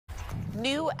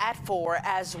New at 4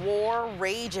 as war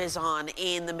rages on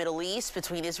in the Middle East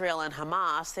between Israel and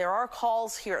Hamas. There are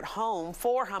calls here at home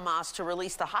for Hamas to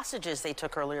release the hostages they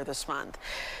took earlier this month.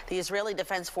 The Israeli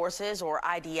Defense Forces, or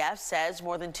IDF, says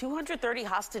more than 230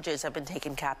 hostages have been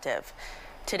taken captive.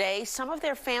 Today, some of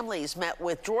their families met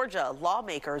with Georgia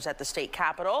lawmakers at the state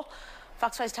capitol.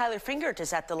 Fox 5's Tyler Fingert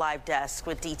is at the live desk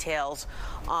with details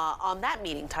on that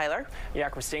meeting. Tyler? Yeah,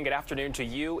 Christine, good afternoon to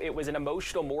you. It was an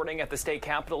emotional morning at the state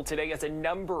capitol today as a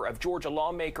number of Georgia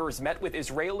lawmakers met with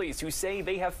Israelis who say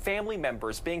they have family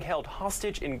members being held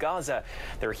hostage in Gaza.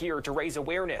 They're here to raise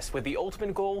awareness with the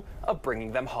ultimate goal of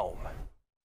bringing them home.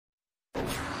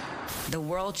 The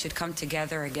world should come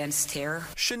together against terror.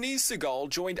 Shanice Segal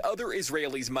joined other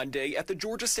Israelis Monday at the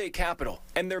Georgia state capitol,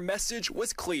 and their message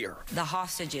was clear. The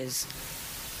hostages,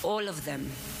 all of them,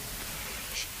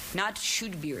 not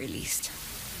should be released.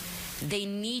 They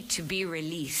need to be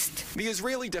released. The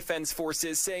Israeli Defense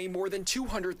Forces say more than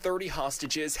 230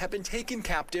 hostages have been taken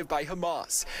captive by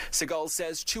Hamas. Segal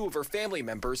says 2 of her family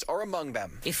members are among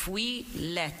them. If we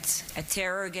let a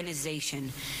terror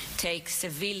organization take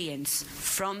civilians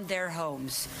from their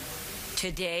homes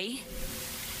today,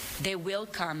 they will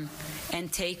come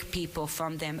and take people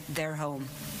from their home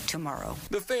tomorrow.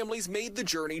 The families made the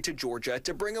journey to Georgia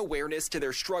to bring awareness to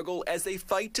their struggle as they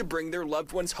fight to bring their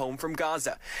loved ones home from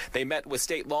Gaza. They met with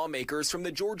state lawmakers from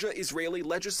the Georgia Israeli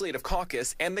Legislative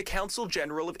Caucus and the Council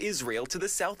General of Israel to the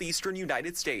southeastern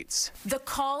United States. The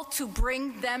call to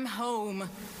bring them home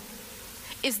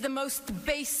is the most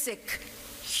basic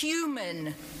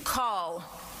human call,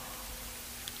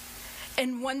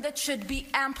 and one that should be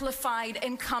amplified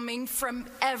and coming from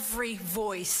every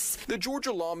voice. The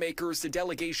Georgia lawmakers the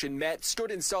delegation met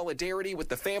stood in solidarity with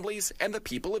the families and the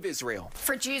people of Israel.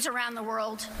 For Jews around the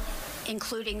world,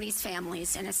 including these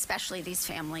families, and especially these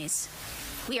families,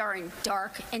 we are in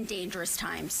dark and dangerous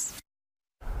times.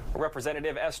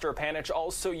 Representative Esther Panich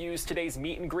also used today's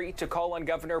meet and greet to call on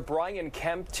Governor Brian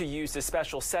Kemp to use the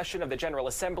special session of the General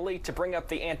Assembly to bring up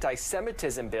the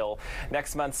anti-Semitism bill.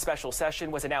 Next month's special session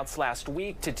was announced last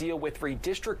week to deal with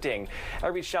redistricting. I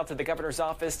reached out to the governor's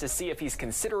office to see if he's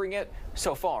considering it.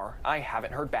 So far, I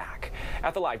haven't heard back.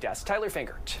 At the live desk, Tyler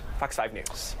Fingert, Fox 5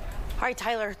 News. All right,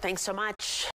 Tyler, thanks so much.